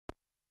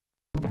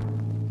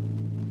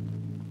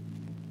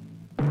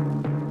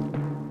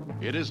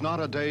It is not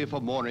a day for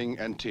mourning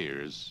and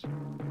tears.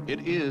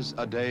 It is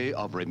a day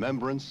of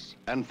remembrance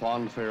and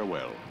fond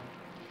farewell.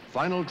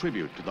 Final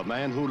tribute to the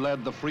man who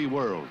led the free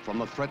world from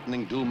the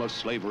threatening doom of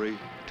slavery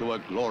to a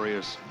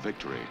glorious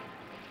victory.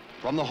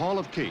 From the Hall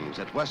of Kings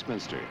at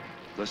Westminster,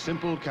 the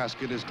simple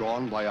casket is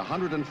drawn by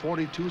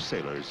 142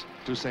 sailors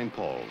to St.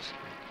 Paul's.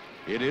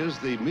 It is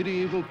the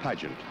medieval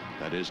pageant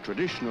that is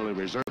traditionally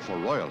reserved for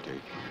royalty,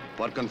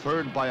 but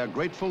conferred by a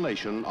grateful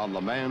nation on the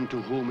man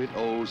to whom it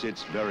owes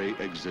its very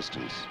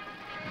existence.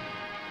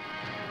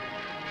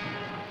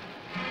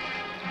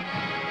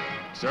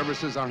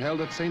 Services are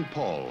held at St.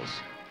 Paul's.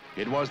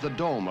 It was the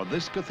dome of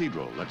this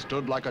cathedral that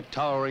stood like a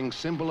towering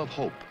symbol of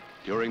hope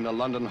during the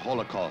London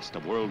Holocaust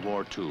of World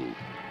War II.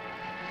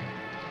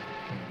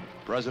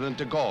 President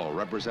de Gaulle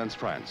represents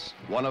France,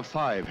 one of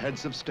 5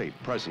 heads of state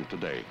present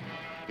today.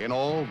 In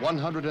all,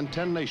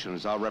 110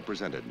 nations are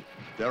represented.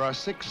 There are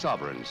 6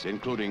 sovereigns,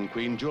 including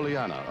Queen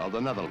Juliana of the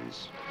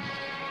Netherlands.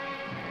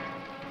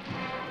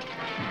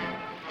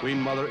 Queen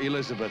Mother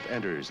Elizabeth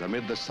enters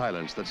amid the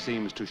silence that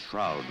seems to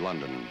shroud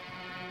London.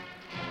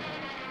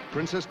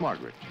 Princess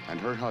Margaret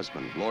and her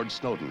husband, Lord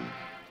Snowdon.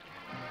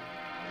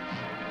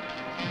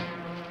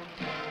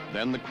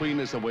 Then the Queen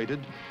is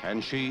awaited,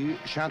 and she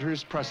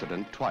shatters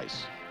precedent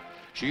twice.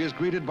 She is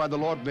greeted by the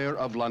Lord Mayor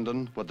of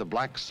London with the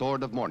black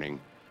sword of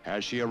mourning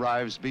as she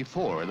arrives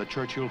before the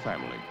Churchill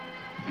family.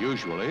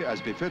 Usually,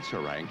 as befits her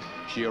rank,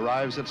 she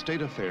arrives at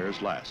state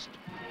affairs last.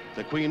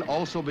 The Queen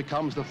also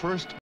becomes the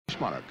first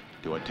British monarch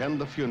to attend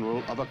the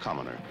funeral of a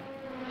commoner.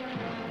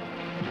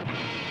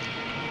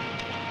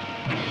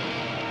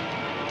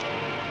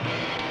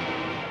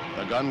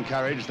 The gun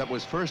carriage that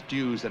was first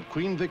used at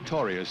Queen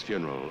Victoria's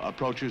funeral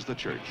approaches the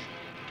church.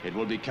 It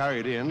will be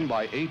carried in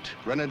by 8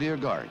 Grenadier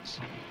Guards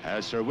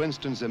as Sir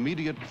Winston's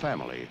immediate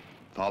family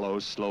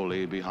follows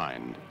slowly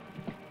behind.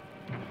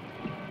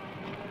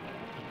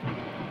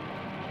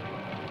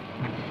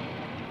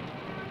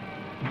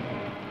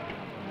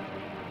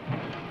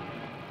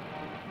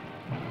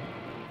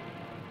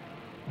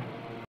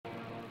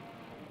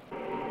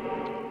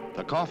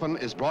 The coffin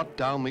is brought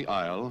down the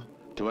aisle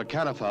to a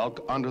catafalque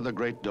under the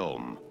great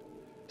dome.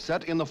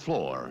 Set in the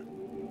floor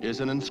is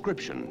an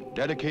inscription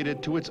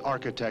dedicated to its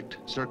architect,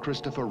 Sir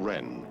Christopher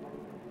Wren.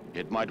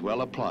 It might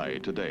well apply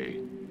today.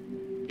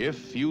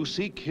 If you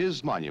seek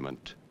his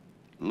monument,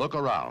 look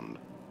around.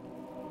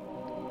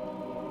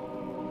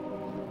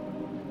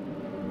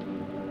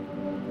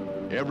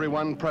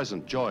 Everyone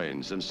present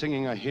joins in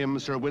singing a hymn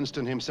Sir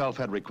Winston himself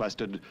had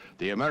requested,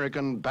 the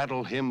American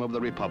Battle Hymn of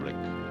the Republic.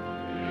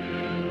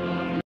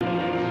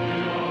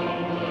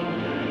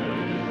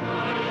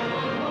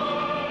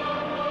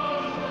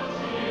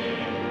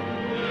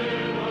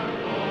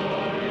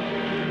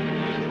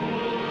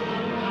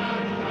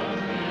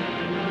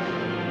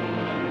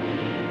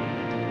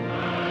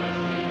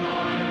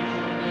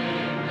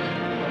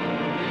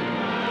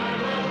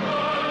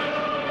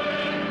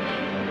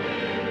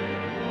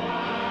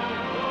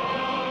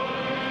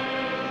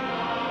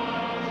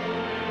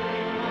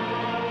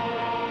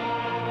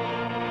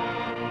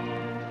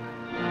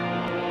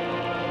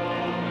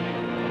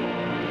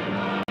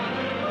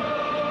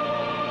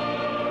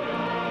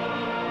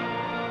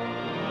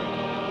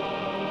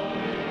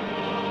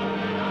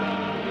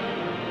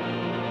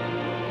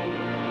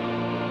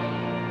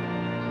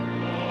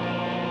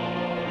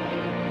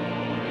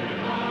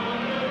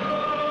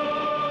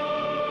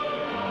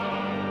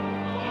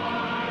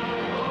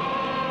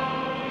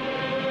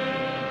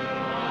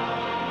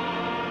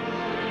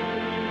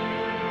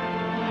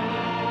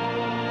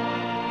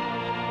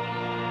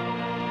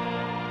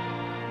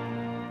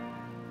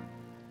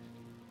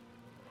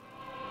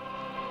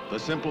 The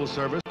simple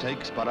service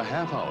takes but a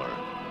half hour.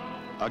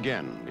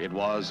 Again, it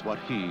was what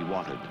he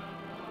wanted.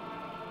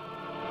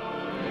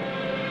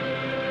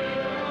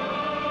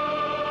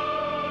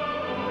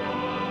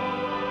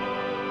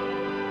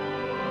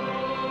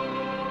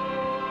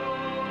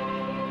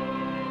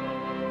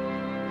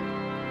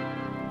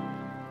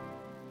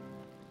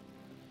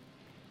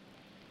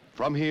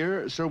 From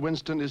here, Sir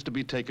Winston is to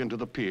be taken to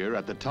the pier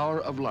at the Tower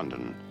of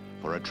London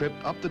for a trip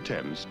up the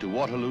Thames to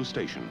Waterloo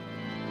Station.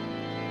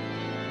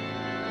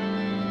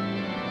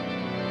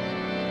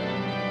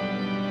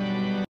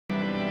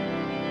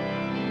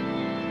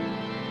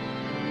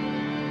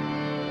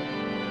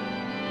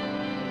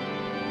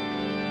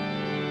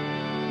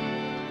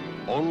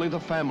 Only the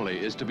family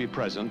is to be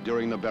present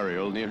during the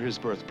burial near his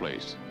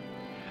birthplace.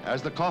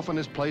 As the coffin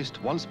is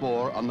placed once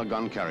more on the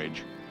gun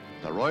carriage,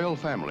 the royal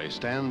family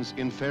stands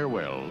in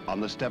farewell on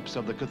the steps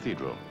of the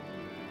cathedral.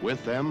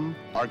 With them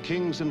are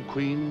kings and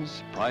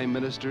queens, prime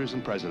ministers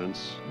and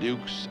presidents,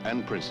 dukes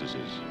and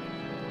princesses.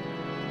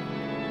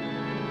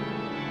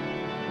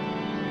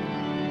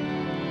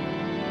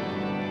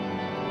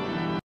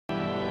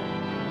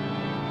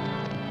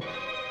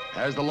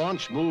 As the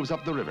launch moves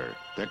up the river,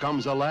 there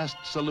comes a last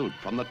salute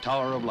from the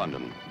Tower of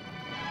London.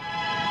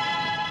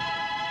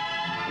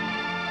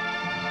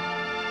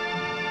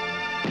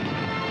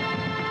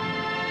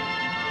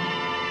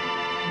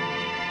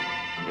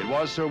 It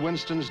was Sir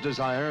Winston's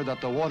desire that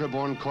the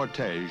waterborne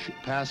cortege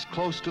pass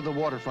close to the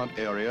waterfront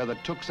area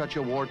that took such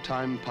a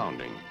wartime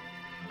pounding.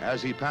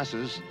 As he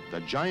passes,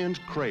 the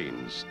giant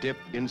cranes dip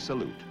in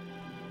salute.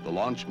 The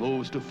launch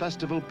moves to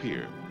Festival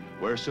Pier,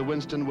 where Sir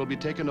Winston will be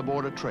taken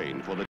aboard a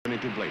train for the journey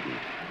to Bladen.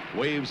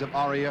 Waves of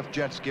RAF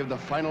jets give the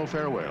final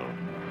farewell.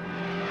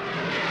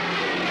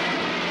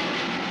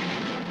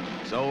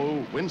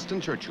 So, Winston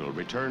Churchill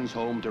returns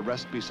home to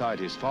rest beside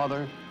his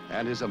father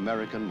and his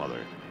American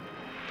mother.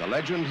 The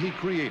legend he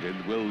created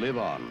will live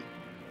on,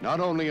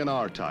 not only in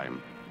our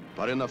time,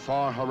 but in the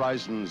far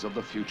horizons of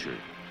the future.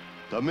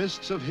 The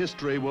mists of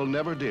history will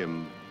never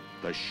dim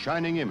the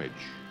shining image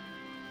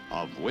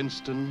of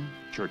Winston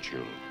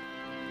Churchill.